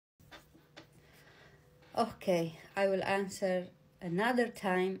Okay, I will answer another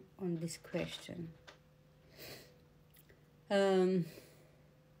time on this question.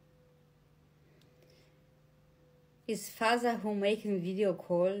 Is Fazza who making video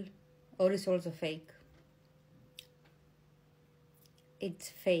call or is also fake? It's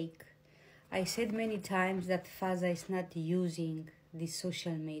fake. I said many times that Fazza is not using this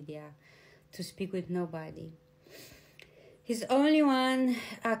social media to speak with nobody. His only one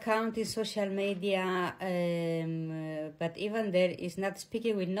account is social media, but even there is not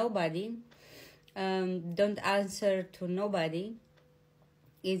speaking with nobody. Don't answer to nobody.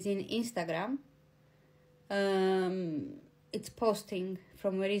 Is in Instagram. It's posting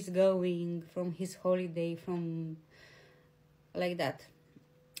from where he's going, from his holiday, from like that.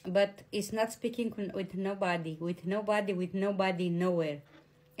 But it's not speaking with nobody, nowhere.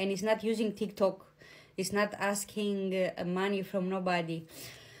 And it's not using TikTok. It's not asking money from nobody.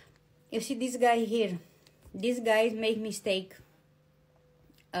 You see this guy here. This guy make mistake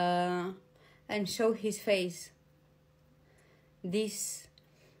and show his face. This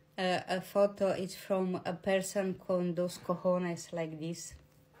a photo is from a person con those cojones like this.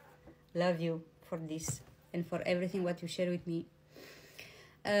 Love you for this and for everything what you share with me.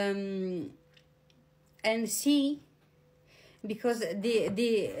 And see, because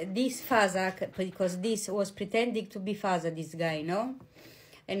this Fazza, because this was pretending to be Fazza, this guy, no,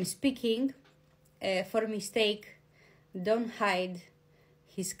 and speaking for mistake, don't hide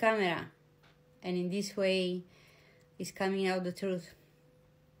his camera, and in this way, is coming out the truth.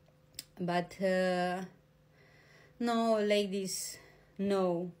 But no, ladies,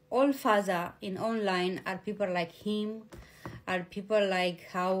 no. All Fazza in online are people like him, are people like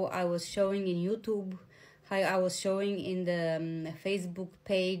how I was showing in YouTube, how I was showing in the Facebook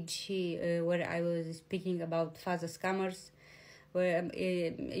page where I was speaking about Fazza scammers, where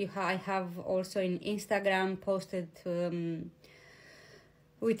I have also in Instagram posted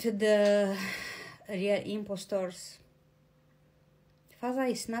with the real impostors.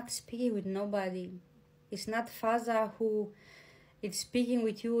 Fazza is not speaking with nobody. It's not Fazza who is speaking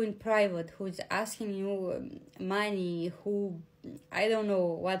with you in private, who is asking you money, who, I don't know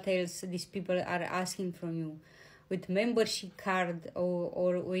what else these people are asking from you, with membership card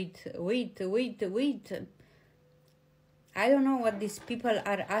or with, I don't know what these people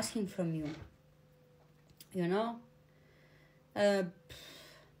are asking from you, you know? I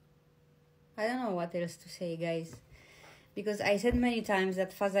don't know what else to say, guys. Because I said many times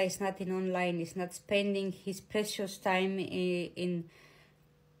that Fazza is not in online, is not spending his precious time in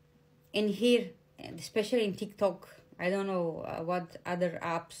here, especially in TikTok. I don't know what other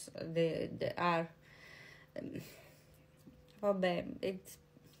apps there are. It's,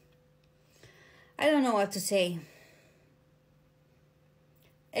 I don't know what to say.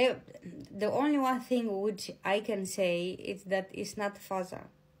 The only one thing which I can say is that it's not Fazza.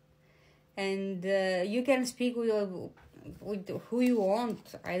 And you can speak with who you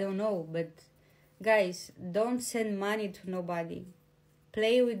want, I don't know, but guys, don't send money to nobody.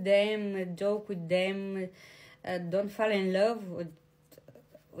 Play with them, joke with them, don't fall in love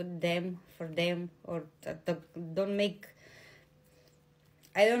with them, for them, or don't make,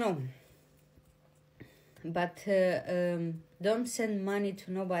 I don't know, but don't send money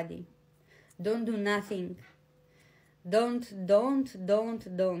to nobody. Don't do nothing. Don't,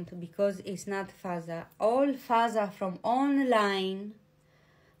 because it's not Fazza. All Fazza from online,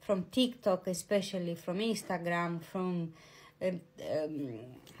 from TikTok especially, from Instagram, from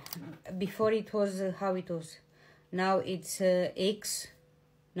before it was how it was. Now it's X,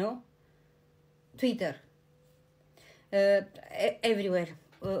 no? Twitter. Everywhere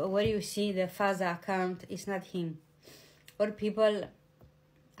where you see the Fazza account, it's not him. Or people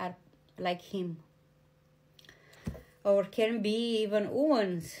are like him. Or can be even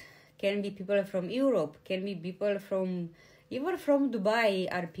women, can be people from Europe, can be people from, even from Dubai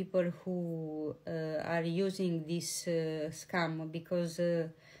are people who are using this scam because they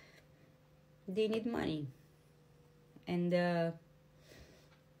need money. And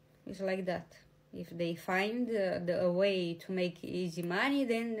it's like that. If they find a way to make easy money,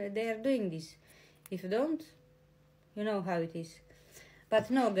 then they are doing this. If don't, you know how it is.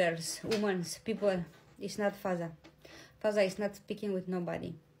 But no, girls, women, people, it's not Fazza. Fazza is not speaking with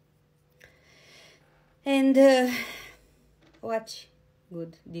nobody. And watch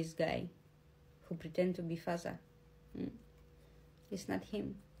good this guy who pretend to be Fazza. It's not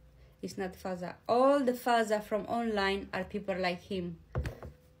him. It's not Fazza. All the Fazza from online are people like him.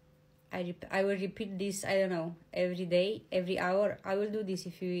 I will repeat this, I don't know, every day, every hour. I will do this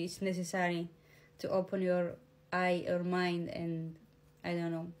if it's necessary to open your eye or mind, and I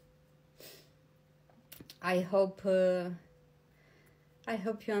don't know. I hope you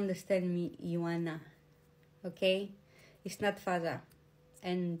understand me, Ioana. Okay, it's not Fazza.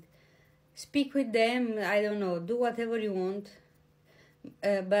 And speak with them, I don't know, do whatever you want,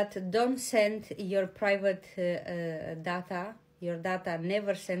 but don't send your private data. Your data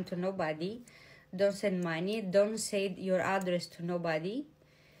never sent to nobody. Don't send money. Don't say your address to nobody.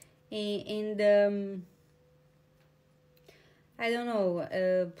 And I don't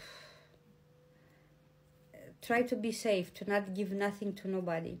know, try to be safe, to not give nothing to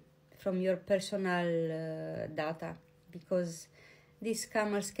nobody from your personal data, because these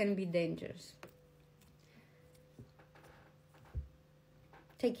scammers can be dangerous.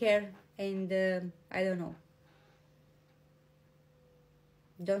 Take care, and I don't know,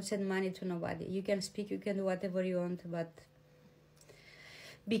 don't send money to nobody. You can speak, you can do whatever you want, but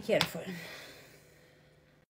be careful.